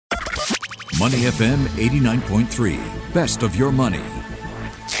Money FM 89.3. Best of your money.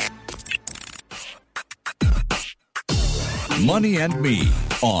 Money and Me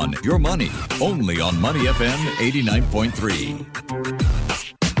on Your Money, only on Money FM 89.3.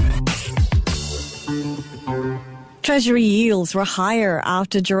 Treasury yields were higher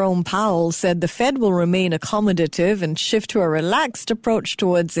after Jerome Powell said the Fed will remain accommodative and shift to a relaxed approach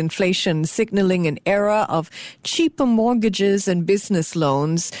towards inflation, signaling an era of cheaper mortgages and business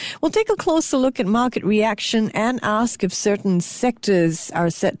loans. We'll take a closer look at market reaction and ask if certain sectors are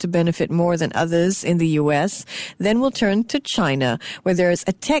set to benefit more than others in the U.S. Then we'll turn to China, where there's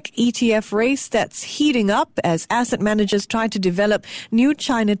a tech ETF race that's heating up as asset managers try to develop new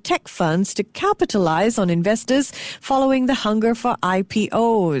China tech funds to capitalize on investors following the hunger for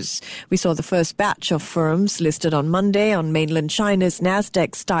IPOs. We saw the first batch of firms listed on Monday on mainland China's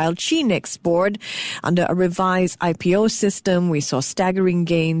Nasdaq-style Chinex board under a revised IPO system. We saw staggering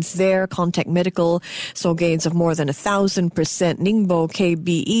gains there. Contact Medical saw gains of more than 1,000%. Ningbo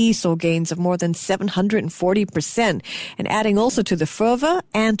KBE saw gains of more than 740%. And adding also to the Fervor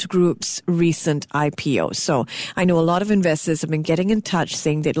Ant Group's recent IPO. So I know a lot of investors have been getting in touch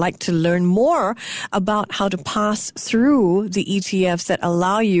saying they'd like to learn more about how to pass through the ETFs that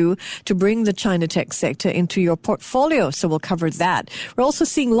allow you to bring the China tech sector into your portfolio. So we'll cover that. We're also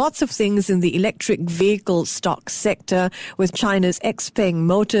seeing lots of things in the electric vehicle stock sector, with China's XPeng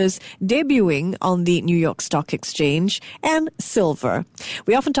Motors debuting on the New York Stock Exchange, and silver.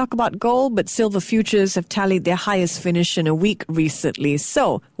 We often talk about gold, but silver futures have tallied their highest finish in a week recently.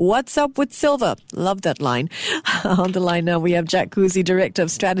 So what's up with silver? Love that line. On the line now, we have Jack Cousy, Director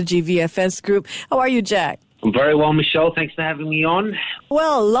of Strategy, VFS Group. How are you, Jack? I'm very well, Michelle. Thanks for having me on.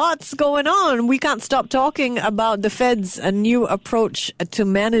 Well, lots going on. We can't stop talking about the Fed's new approach to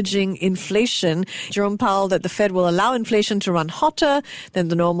managing inflation. Jerome Powell that the Fed will allow inflation to run hotter than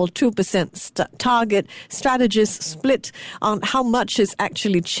the normal 2% target. Strategists split on how much has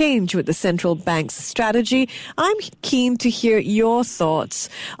actually changed with the central bank's strategy. I'm keen to hear your thoughts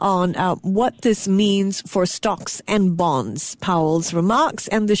on what this means for stocks and bonds, Powell's remarks,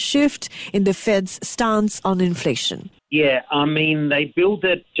 and the shift in the Fed's stance on inflation. Yeah, I mean, they billed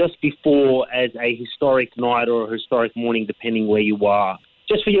it just before as a historic night or a historic morning, depending where you are.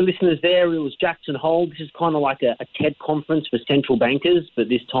 Just for your listeners there, it was Jackson Hole. This is kind of like a TED conference for central bankers, but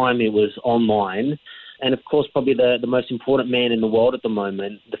this time it was online. And, of course, probably the most important man in the world at the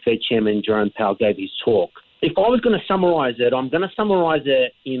moment, the Fed Chairman Jerome Powell, gave his talk. If I was going to summarize it, I'm going to summarize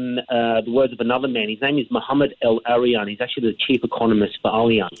it in the words of another man. His name is Mohamed El-Erian. He's actually the chief economist for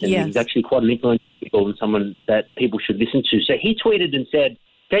Allianz. And he's actually quite an influential figure and someone that people should listen to. So he tweeted and said,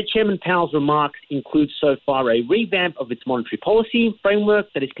 Fed Chairman Powell's remarks include so far a revamp of its monetary policy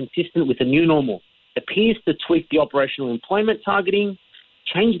framework that is consistent with the new normal. It appears to tweak the operational employment targeting,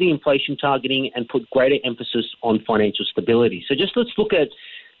 change the inflation targeting, and put greater emphasis on financial stability. So just let's look at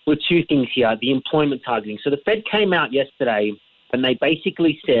with two things here, the employment targeting. So the Fed came out yesterday and they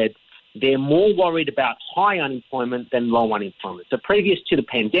basically said they're more worried about high unemployment than low unemployment. So previous to the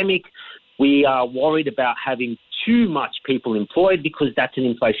pandemic, we are worried about having too much people employed because that's an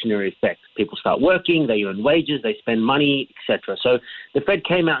inflationary effect. People start working, they earn wages, they spend money, etc. So the Fed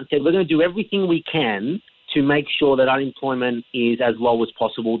came out and said, we're going to do everything we can to make sure that unemployment is as low as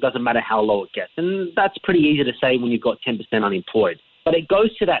possible. Doesn't matter how low it gets. And that's pretty easy to say when you've got 10% unemployed. But it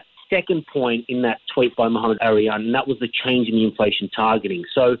goes to that second point in that tweet by Mohamed El-Erian, and that was the change in the inflation targeting.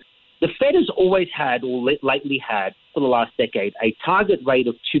 So the Fed has always had, or lately had, for the last decade, a target rate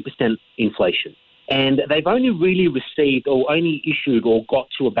of 2% inflation. And they've only really received or only issued or got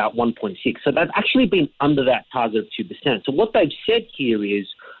to about 1.6. So they've actually been under that target of 2%. So what they've said here is,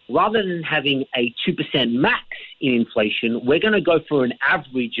 rather than having a 2% max in inflation, we're going to go for an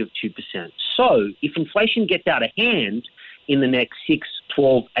average of 2%. So if inflation gets out of hand in the next 6,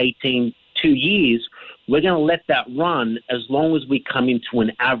 12, 18, 2 years, we're going to let that run as long as we come into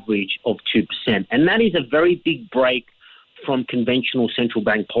an average of 2%. And that is a very big break from conventional central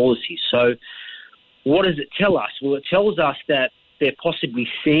bank policy. So what does it tell us? Well, it tells us that they're possibly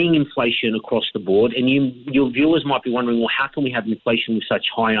seeing inflation across the board. And your viewers might be wondering, well, how can we have inflation with such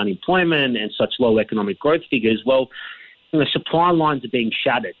high unemployment and such low economic growth figures? Well, supply lines are being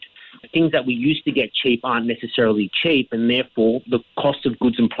shattered. Things that we used to get cheap aren't necessarily cheap, and therefore the cost of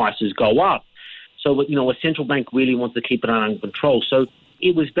goods and prices go up. So, a central bank really wants to keep it under control. So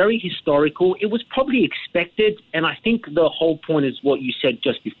it was very historical. It was probably expected, and I think the whole point is what you said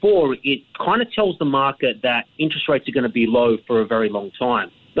just before. It kind of tells the market that interest rates are going to be low for a very long time.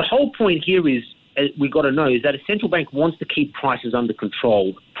 The whole point here is we've got to know is that a central bank wants to keep prices under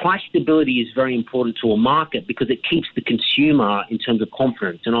control. Price stability is very important to a market because it keeps the consumer in terms of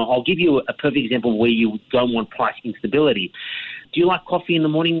confidence. And I'll give you a perfect example where you don't want price instability. Do you like coffee in the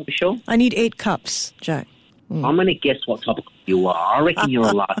morning, Michelle? I need 8 cups, Jack. I'm going to guess what type of coffee you are. I reckon you're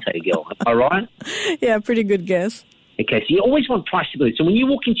a latte girl. Am I right? Yeah, pretty good guess. Okay, so you always want price stability. So when you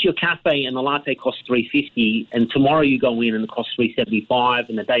walk into your cafe and the latte costs $3.50, and tomorrow you go in and it costs $3.75,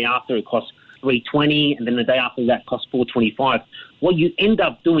 and the day after it costs $3.20, and then the day after that costs $4.25. What you end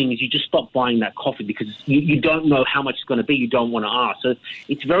up doing is you just stop buying that coffee because you don't know how much it's going to be. You don't want to ask. So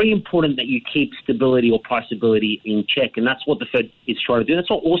it's very important that you keep stability or price stability in check, and that's what the Fed is trying to do.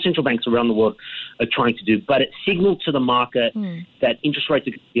 That's what all central banks around the world are trying to do. But it signaled to the market that interest rates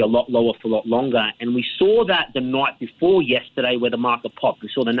are going to be a lot lower for a lot longer, and we saw that the night before yesterday where the market popped. We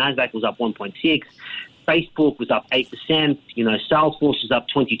saw the Nasdaq was up 1.6%. Facebook was up 8%. Salesforce was up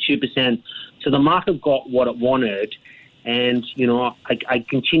 22%. So the market got what it wanted. And, I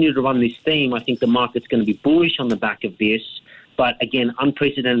continue to run this theme. I think the market's going to be bullish on the back of this. But, again,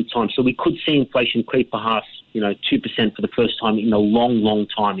 unprecedented time. So we could see inflation creep past, 2% for the first time in a long, long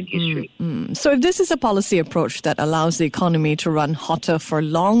time in history. So if this is a policy approach that allows the economy to run hotter for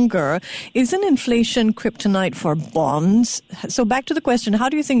longer, isn't inflation kryptonite for bonds? So back to the question, how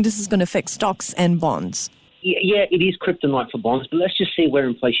do you think this is going to affect stocks and bonds? Yeah, it is kryptonite for bonds, but let's just see where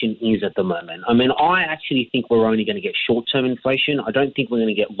inflation is at the moment. I mean, I actually think we're only going to get short-term inflation. I don't think we're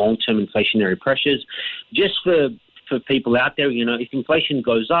going to get long-term inflationary pressures. Just for people out there, if inflation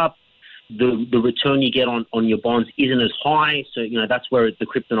goes up, the return you get on your bonds isn't as high. So, that's where the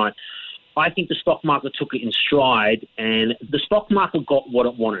kryptonite. I think the stock market took it in stride, and the stock market got what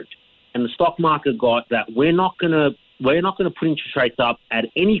it wanted. And the stock market got that we're not going to put interest rates up at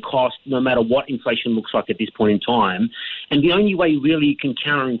any cost, no matter what inflation looks like at this point in time. And the only way really you can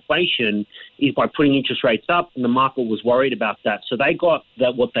counter inflation is by putting interest rates up, and the market was worried about that. So they got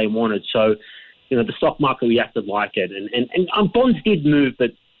that what they wanted. So, the stock market reacted like it. And bonds did move,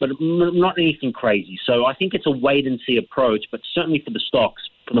 but not anything crazy. So I think it's a wait-and-see approach, but certainly for the stocks,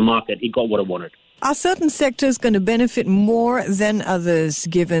 for the market, it got what it wanted. Are certain sectors going to benefit more than others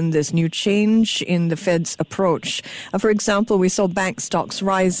given this new change in the Fed's approach? For example, we saw bank stocks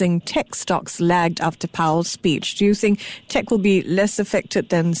rising, tech stocks lagged after Powell's speech. Do you think tech will be less affected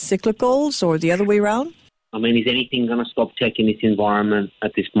than cyclicals or the other way around? I mean, is anything going to stop tech in this environment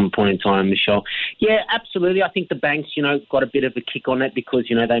at this point in time, Michelle? Yeah, absolutely. I think the banks, got a bit of a kick on it because,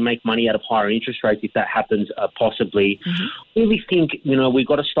 they make money out of higher interest rates if that happens, possibly. I really think, we've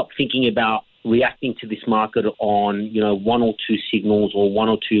got to stop thinking about reacting to this market on, one or two signals or one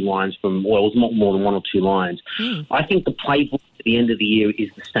or two lines from, well, it's not more than one or two lines. I think the playbook at the end of the year is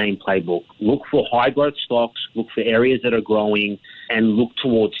the same playbook. Look for high growth stocks, look for areas that are growing, and look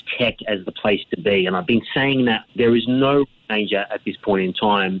towards tech as the place to be. And I've been saying that there is no danger at this point in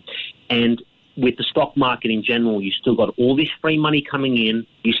time. And with the stock market in general, you still got all this free money coming in,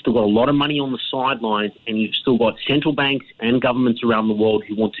 you still got a lot of money on the sidelines, and you've still got central banks and governments around the world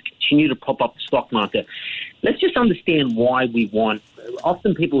who want to continue to prop up the stock market. Let's just understand why we want,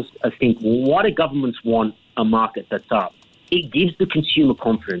 often people think, well, why do governments want a market that's up? It gives the consumer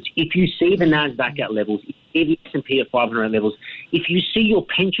confidence. If you see the Nasdaq at levels, if you see the S&P at 500 levels, if you see your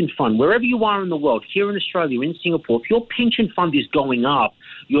pension fund, wherever you are in the world, here in Australia, in Singapore, if your pension fund is going up,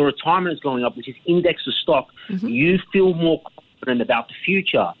 your retirement is going up, which is index of stock, you feel more confident about the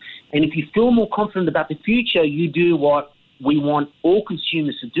future. And if you feel more confident about the future, you do what we want all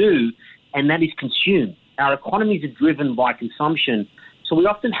consumers to do, and that is consume. Our economies are driven by consumption. So we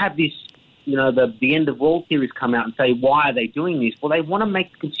often have this, the end of world theories come out and say, why are they doing this? Well, they want to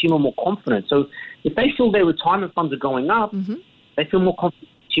make the consumer more confident. So if they feel their retirement funds are going up, they feel more confident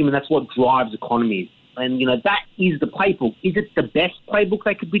in the consumer, and that's what drives economies. And, that is the playbook. Is it the best playbook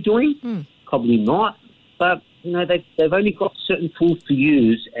they could be doing? Probably not. But, they've only got certain tools to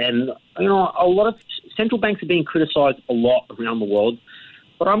use. And, a lot of central banks are being criticised a lot around the world.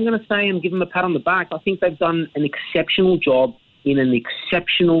 But I'm going to say and give them a pat on the back. I think they've done an exceptional job in an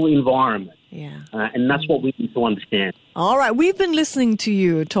exceptional environment. Yeah. And that's what we need to understand. All right. We've been listening to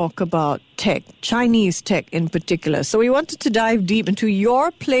you talk about tech, Chinese tech in particular. So we wanted to dive deep into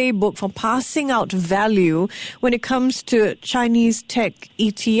your playbook for passing out value when it comes to Chinese tech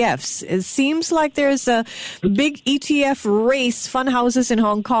ETFs. It seems like there's a big ETF race, fund houses in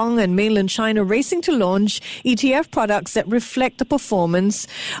Hong Kong and mainland China racing to launch ETF products that reflect the performance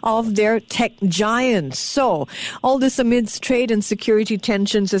of their tech giants. So all this amidst trade and security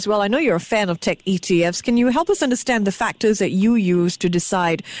tensions as well. I know you're a fan of tech ETFs. Can you help us understand the factors that you use to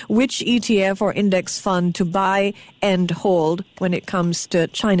decide which ETF or index fund to buy and hold when it comes to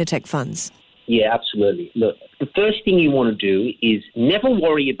China tech funds? Yeah, absolutely. Look, the first thing you want to do is never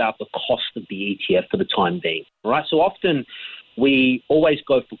worry about the cost of the ETF for the time being, all right? So often we always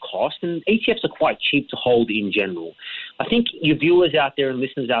go for cost, and ETFs are quite cheap to hold in general. I think your viewers out there and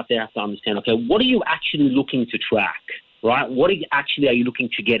listeners out there have to understand, okay, what are you actually looking to track, right? What are you looking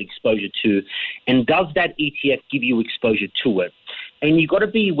to get exposure to? And does that ETF give you exposure to it? And you've got to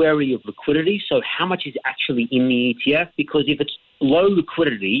be wary of liquidity. So how much is actually in the ETF? Because if it's low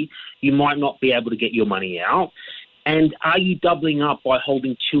liquidity, you might not be able to get your money out. And are you doubling up by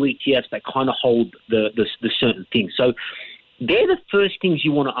holding two ETFs that kind of hold the certain things? So they're the first things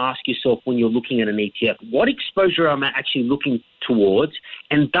you want to ask yourself when you're looking at an ETF. What exposure am I actually looking towards?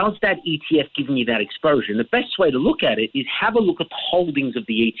 And does that ETF give me that exposure? And the best way to look at it is have a look at the holdings of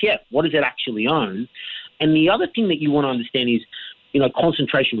the ETF. What does it actually own? And the other thing that you want to understand is,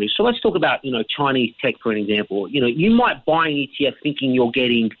 concentration risk. So let's talk about, Chinese tech, for an example. You might buy an ETF thinking you're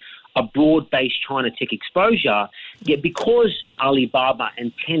getting a broad-based China tech exposure, yet because Alibaba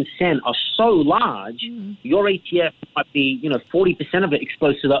and Tencent are so large, your ETF might be, 40% of it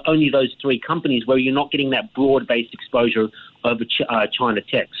exposed to only those three companies, where you're not getting that broad-based exposure over China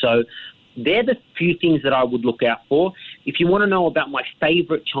tech. So they're the few things that I would look out for. If you want to know about my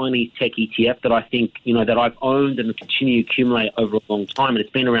favorite Chinese tech ETF that I think, that I've owned and continue to accumulate over a long time, and it's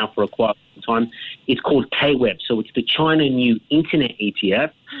been around for quite a long time, it's called KWEB. So it's the China New Internet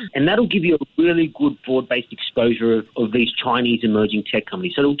ETF, and that'll give you a really good broad-based exposure of these Chinese emerging tech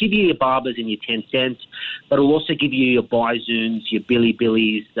companies. So it'll give you your Barbers and your Tencents, but it'll also give you your Baizuns, your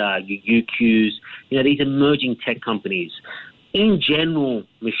Bilibilis, your UQs, these emerging tech companies. In general,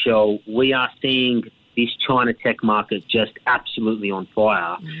 Michelle, we are seeing this China tech market just absolutely on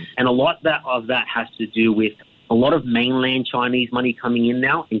fire. And a lot of that has to do with a lot of mainland Chinese money coming in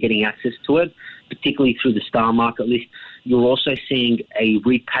now and getting access to it, particularly through the STAR market list. You're also seeing a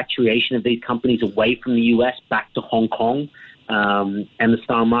repatriation of these companies away from the US back to Hong Kong and the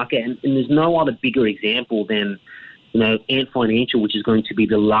STAR market. And there's no other bigger example than, Ant Financial, which is going to be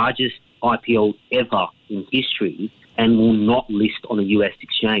the largest IPO ever in history, and will not list on a US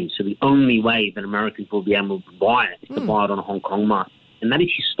exchange. So the only way that Americans will be able to buy it is to buy it on a Hong Kong market. And that is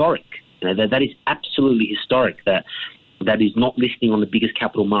historic. That is absolutely historic, that is not listing on the biggest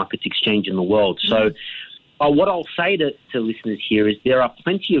capital markets exchange in the world. So what I'll say to listeners here is there are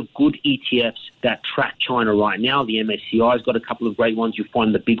plenty of good ETFs that track China right now. The MSCI has got a couple of great ones. You'll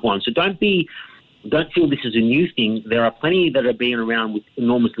find the big ones. So don't feel this is a new thing. There are plenty that are being around with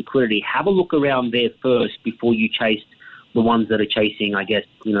enormous liquidity. Have a look around there first before you chase the ones that are chasing, I guess,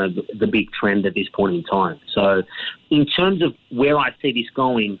 the big trend at this point in time. So in terms of where I see this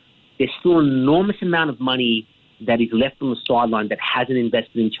going, there's still an enormous amount of money that is left on the sideline that hasn't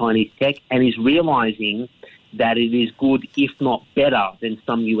invested in Chinese tech and is realizing that it is good, if not better, than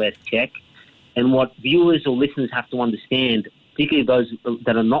some US tech. And what viewers or listeners have to understand, particularly those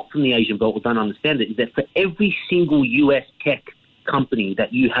that are not from the Asian belt or don't understand it, is that for every single US tech company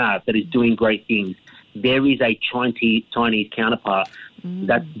that you have that is doing great things, there is a Chinese counterpart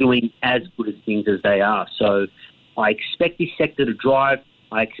that's doing as good as things as they are. So I expect this sector to drive.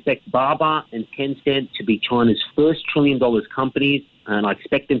 I expect Baba and Tencent to be China's first $1 trillion companies, and I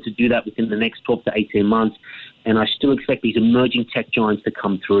expect them to do that within the next 12 to 18 months. And I still expect these emerging tech giants to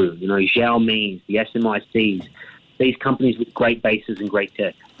come through, Xiaomi, the SMICs, these companies with great bases and great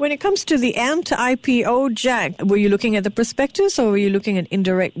tech. When it comes to the Ant IPO, Jack, were you looking at the prospectus or were you looking at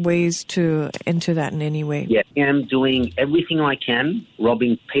indirect ways to enter that in any way? Yeah, I'm doing everything I can,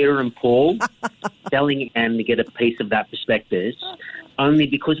 robbing Peter and Paul, selling and to get a piece of that prospectus, only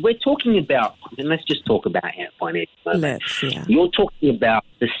because we're talking about, and let's just talk about Ant Financial. You're talking about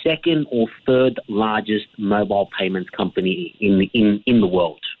the second or third largest mobile payments company in the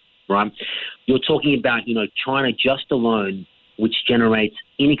world. Right? You're talking about, China just alone, which generates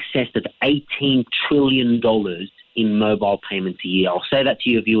in excess of $18 trillion in mobile payments a year. I'll say that to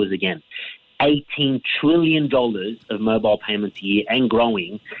your viewers again. $18 trillion of mobile payments a year and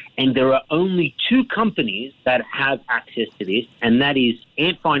growing. And there are only two companies that have access to this, and that is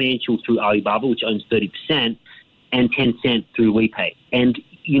Ant Financial through Alibaba, which owns 30%, and Tencent through WePay. And,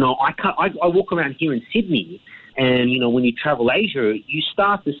 I walk around here in Sydney, and, when you travel Asia, you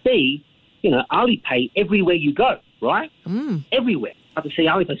start to see, Alipay everywhere you go, right? Everywhere. You start to see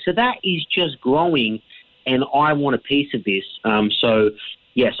Alipay. So that is just growing, and I want a piece of this. So,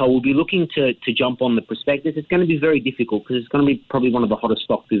 yes, I will be looking to jump on the prospectus. It's going to be very difficult because it's going to be probably one of the hottest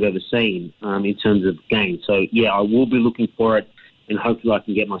stocks we've ever seen in terms of gains. So, yeah, I will be looking for it, and hopefully I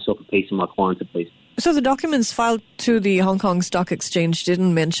can get myself a piece and my clients a piece. So the documents filed to the Hong Kong Stock Exchange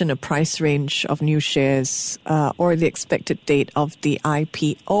didn't mention a price range of new shares or the expected date of the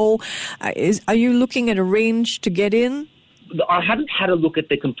IPO. Are you looking at a range to get in? I haven't had a look at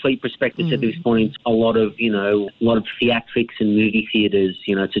the complete prospectus at this point. A lot of theatrics and movie theatres,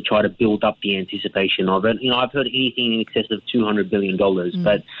 to try to build up the anticipation of it. I've heard anything in excess of $200 billion,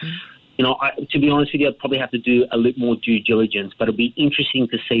 but to be honest with you, I'd probably have to do a little more due diligence, but it'll be interesting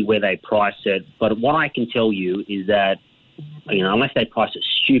to see where they price it. But what I can tell you is that, unless they price it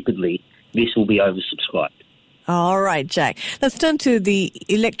stupidly, this will be oversubscribed. All right, Jack. Let's turn to the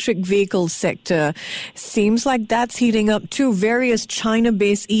electric vehicle sector. Seems like that's heating up too. Various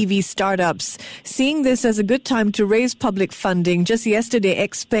China-based EV startups seeing this as a good time to raise public funding. Just yesterday,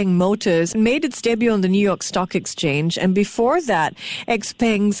 XPeng Motors made its debut on the New York Stock Exchange. And before that,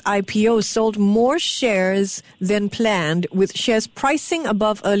 XPeng's IPO sold more shares than planned, with shares pricing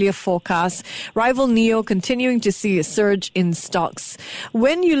above earlier forecasts. Rival NIO continuing to see a surge in stocks.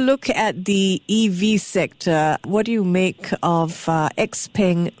 When you look at the EV sector, what do you make of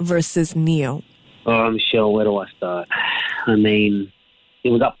XPeng versus NIO? Michelle, where do I start? I mean, it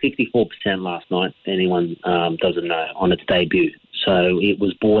was up 54% last night, if anyone doesn't know, on its debut. So it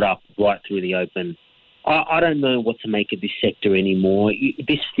was bought up right through the open. I don't know what to make of this sector anymore.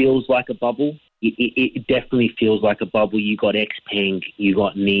 This feels like a bubble. It definitely feels like a bubble. You got XPeng, you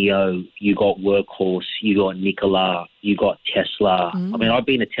got NIO, you got Workhorse, you got Nikola, you got Tesla. I mean, I've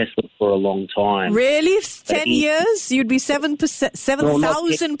been a Tesla for a long time. Really? 10 years? You'd be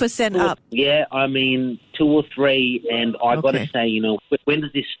 7,000% up. Yeah, I mean, 2 or 3, and I got to say, when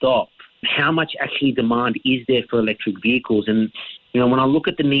does this stop? How much actually demand is there for electric vehicles? And when I look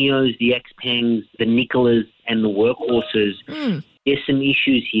at the NIOs, the XPengs, the Nikolas, and the Workhorses, there's some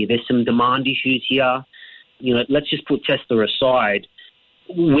issues here. There's some demand issues here. Let's just put Tesla aside.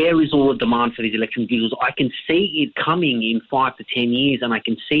 Where is all the demand for these electric vehicles? I can see it coming in 5 to 10 years, and I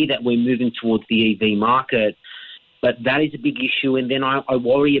can see that we're moving towards the EV market. But that is a big issue. And then I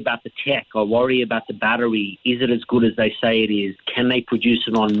worry about the tech. I worry about the battery. Is it as good as they say it is? Can they produce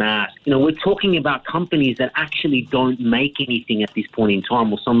it en masse? We're talking about companies that actually don't make anything at this point in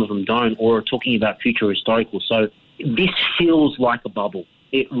time, or some of them don't, or are talking about future historical. So this feels like a bubble.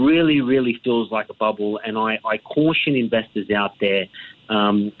 It really, really feels like a bubble. And I caution investors out there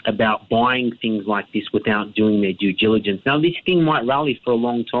about buying things like this without doing their due diligence. Now, this thing might rally for a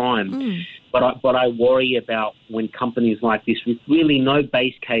long time, but I worry about when companies like this, with really no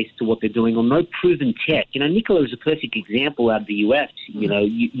base case to what they're doing or no proven tech. Nikola is a perfect example out of the US,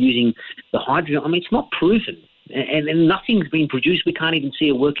 using the hydrogen. I mean, it's not proven. And nothing's been produced. We can't even see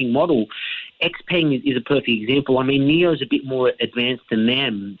a working model. XPeng is a perfect example. I mean, NIO is a bit more advanced than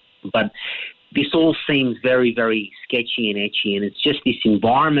them, but this all seems very, very sketchy and etchy. And it's just this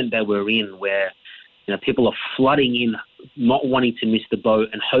environment that we're in where, people are flooding in, not wanting to miss the boat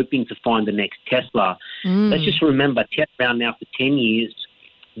and hoping to find the next Tesla. Let's just remember, Tesla around now for 10 years.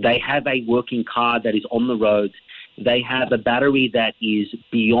 They have a working car that is on the road. They have a battery that is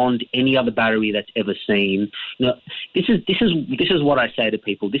beyond any other battery that's ever seen. This is what I say to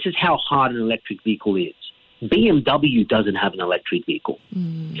people. This is how hard an electric vehicle is. BMW doesn't have an electric vehicle.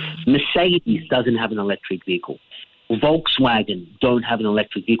 Mercedes doesn't have an electric vehicle. Volkswagen don't have an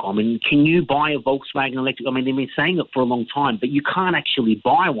electric vehicle. I mean, can you buy a Volkswagen electric? I mean, they've been saying it for a long time, but you can't actually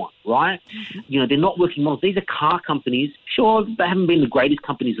buy one, right? They're not working models. These are car companies. Sure, they haven't been the greatest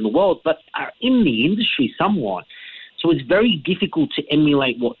companies in the world, but are in the industry somewhat. So it's very difficult to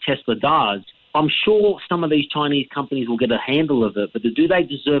emulate what Tesla does. I'm sure some of these Chinese companies will get a handle of it, but do they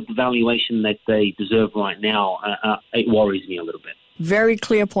deserve the valuation that they deserve right now? It worries me a little bit. Very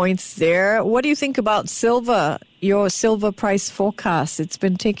clear points there. What do you think about silver, your silver price forecast? It's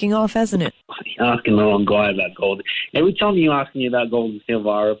been taking off, hasn't it? You're asking the wrong guy about gold. Every time you ask me about gold and silver,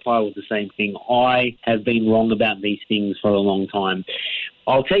 I reply with the same thing. I have been wrong about these things for a long time.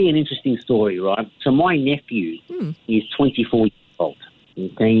 I'll tell you an interesting story, right? So my nephew is 24 years old.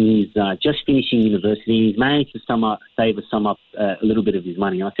 Okay, he's just finishing university. He's managed to save a little bit of his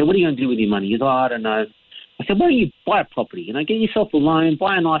money. I said, what are you going to do with your money? He goes, I don't know. I said, why don't you buy a property? Get yourself a loan,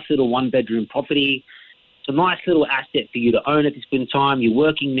 buy a nice little one-bedroom property. It's a nice little asset for you to own at this point in time. You're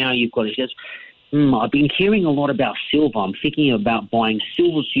working now, you've got it. He goes, I've been hearing a lot about silver. I'm thinking about buying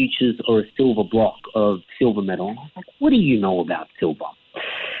silver futures or a silver block of silver metal. And I was like, what do you know about silver?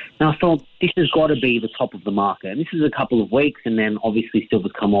 And I thought, this has got to be the top of the market. And this is a couple of weeks, and then obviously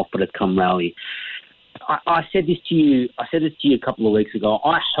silver's come off, but it's come rally. I said this to you a couple of weeks ago.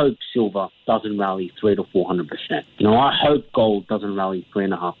 I hope silver doesn't rally 300 to 400%. I hope gold doesn't rally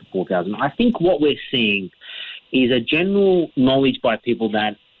 3,500 to 4,000. I think what we're seeing is a general knowledge by people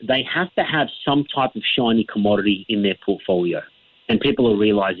that they have to have some type of shiny commodity in their portfolio. And people are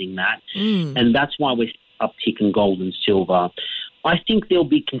realizing that. And that's why we're uptick in gold and silver. I think there'll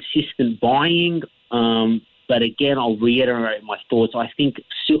be consistent buying. But again, I'll reiterate my thoughts. I think,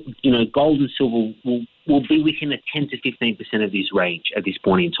 gold and silver will be within a 10 to 15% of this range at this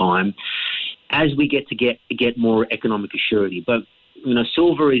point in time as we get more economic assurity. But,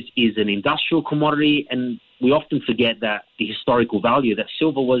 silver is an industrial commodity, and we often forget that the historical value, that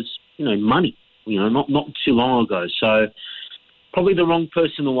silver was, money, not too long ago. So probably the wrong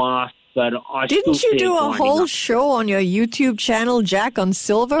person to ask, but I Didn't you do a whole show on your YouTube channel, Jack, on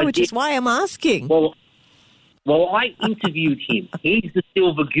silver, which is why I'm asking? Well, I interviewed him. He's the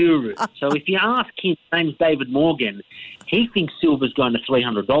silver guru. So if you ask him, his name's David Morgan, he thinks silver's going to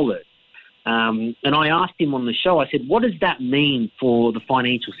 $300. And I asked him on the show, I said, what does that mean for the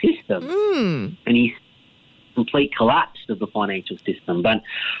financial system? And he's complete collapse of the financial system. But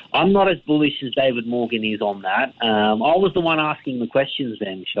I'm not as bullish as David Morgan is on that. I was the one asking the questions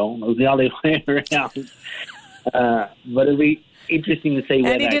then, Michelle. It was the other way around. But it'll be interesting to see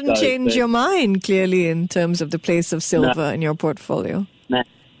where that goes. And it didn't change your mind, clearly, in terms of the place of silver in your portfolio. No.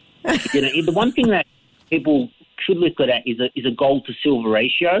 The one thing that people should look at is a gold to silver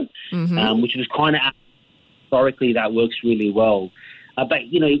ratio, which was kind of historically that works really well. But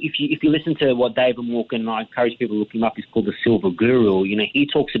if you listen to what David Morgan, I encourage people to look him up. He's called the Silver Guru. He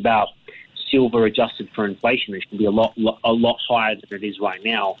talks about silver adjusted for inflation, which can be a lot higher than it is right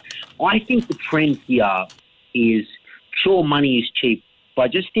now. I think the trend here is, sure, money is cheap, but I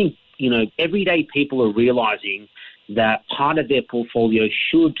just think everyday people are realizing that part of their portfolio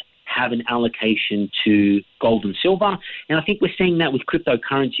should have an allocation to gold and silver, and I think we're seeing that with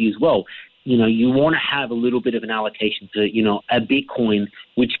cryptocurrency as well. You want to have a little bit of an allocation to, a Bitcoin,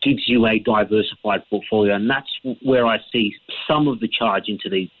 which gives you a diversified portfolio. And that's where I see some of the charge into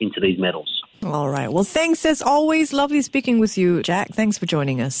these metals. All right. Well, thanks as always. Lovely speaking with you, Jack. Thanks for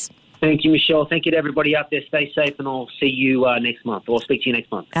joining us. Thank you, Michelle. Thank you to everybody out there. Stay safe, and I'll see you next month, or I'll speak to you next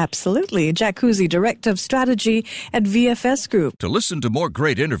month. Absolutely. Jack Housey, Director of Strategy at VFS Group. To listen to more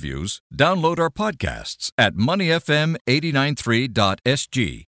great interviews, download our podcasts at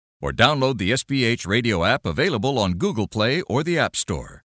moneyfm893.sg or download the SPH radio app available on Google Play or the App Store.